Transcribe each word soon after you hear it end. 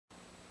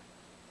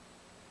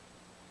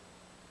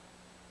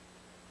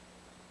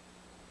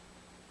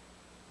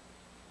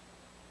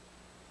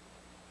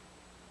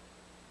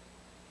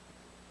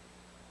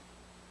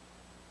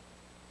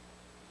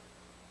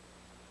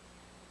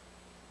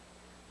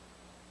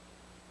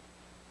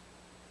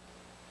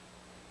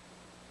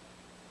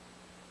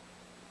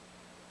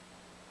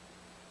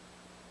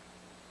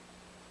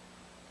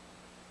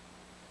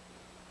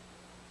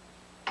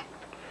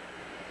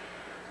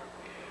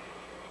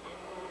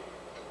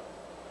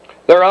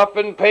They're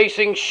often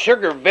pacing.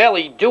 Sugar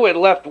Valley Do It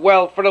left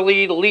well for the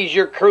lead.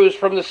 Leisure Cruise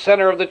from the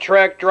center of the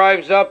track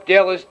drives up.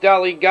 Dallas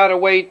Dolly got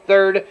away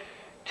third.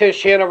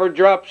 Tish Hanover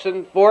drops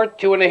in fourth.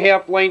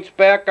 2.5 lengths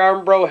back.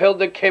 Armbro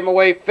Hilda came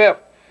away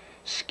fifth.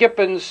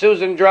 Skippin'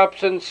 Susan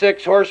drops in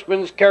sixth.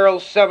 Horseman's Carol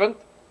seventh.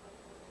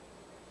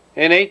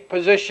 In eighth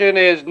position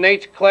is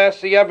Nate's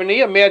Classy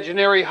Ebony.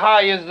 Imaginary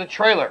High is the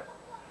trailer.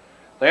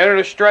 They enter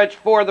the stretch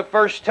for the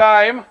first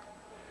time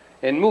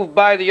and move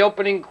by the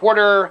opening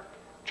quarter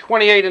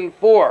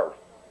 28-4.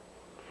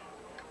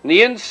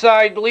 The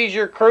inside,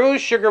 Leisure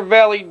Cruise. Sugar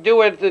Valley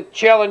Do It, the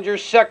challenger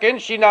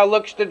second. She now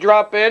looks to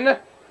drop in.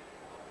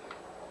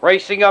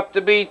 Racing up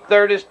to be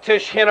third is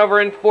Tish Hanover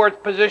in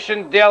fourth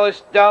position.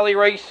 Dallas Dolly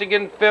racing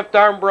in fifth.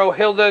 Armbro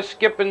Hilda,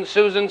 Skippin'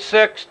 Susan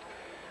sixth.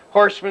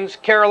 Horseman's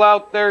Carol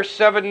out there,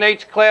 7.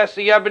 Nate's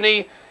Classy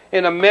Ebony,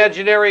 and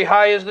Imaginary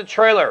High is the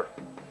trailer.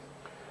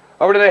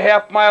 Over to the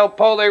half-mile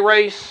pole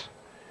race.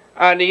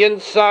 On the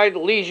inside,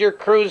 Leisure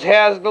Cruise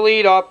has the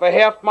lead off a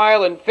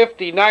half-mile and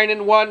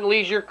 59-1.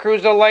 Leisure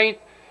Cruise a length.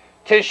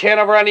 Tish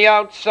Hanover on the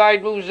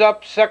outside moves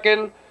up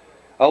second.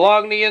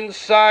 Along the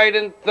inside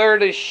and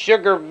third is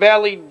Sugar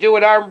Valley Do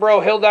It.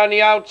 Armbro Hilda on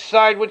the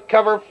outside would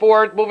cover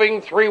fourth.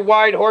 Moving 3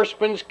 wide,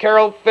 Horseman's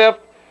Carol fifth.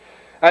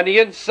 On the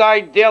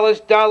inside, Dallas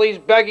Dolly's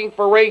begging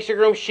for racing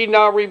room. She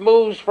now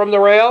removes from the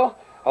rail.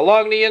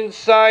 Along the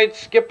inside,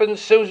 Skippin'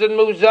 Susan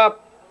moves up.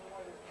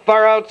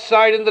 Far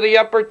outside into the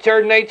upper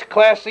turn, Nate's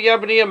Classy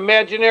Ebony.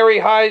 Imaginary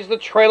High's the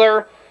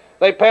trailer.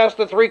 They pass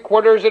the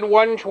 3/4 in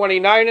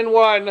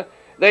 1:29-1.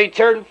 They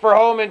turn for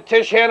home, and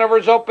Tish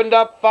Hanover's opened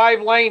up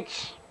 5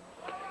 lengths.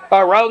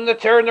 Around the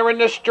turn, they're in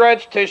the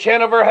stretch. Tish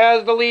Hanover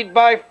has the lead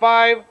by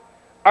 5.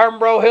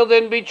 Armbro Hilda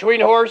in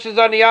between horses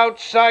on the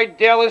outside.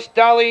 Dallas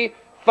Dolly,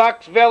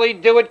 Fox Valley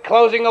Do It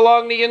closing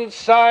along the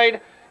inside.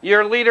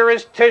 Your leader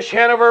is Tish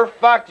Hanover.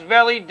 Fox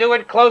Valley Do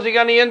It closing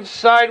on the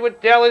inside with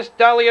Dallas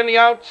Dolly on the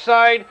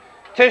outside.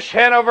 Tish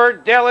Hanover,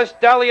 Dallas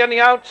Dolly on the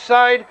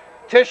outside.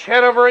 Tish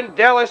Hanover and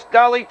Dallas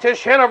Dolly.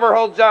 Tish Hanover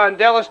holds on.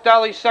 Dallas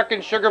Dolly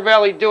second. Sugar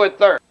Valley Do It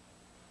third.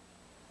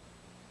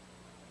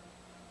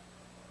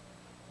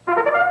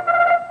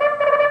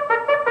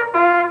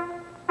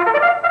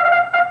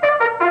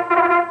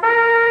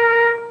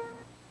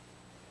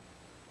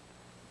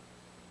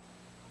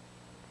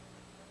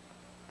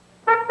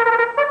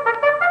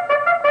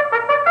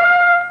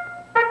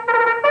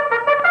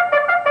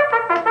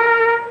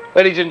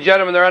 Ladies and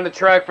gentlemen, they're on the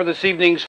track for this evening's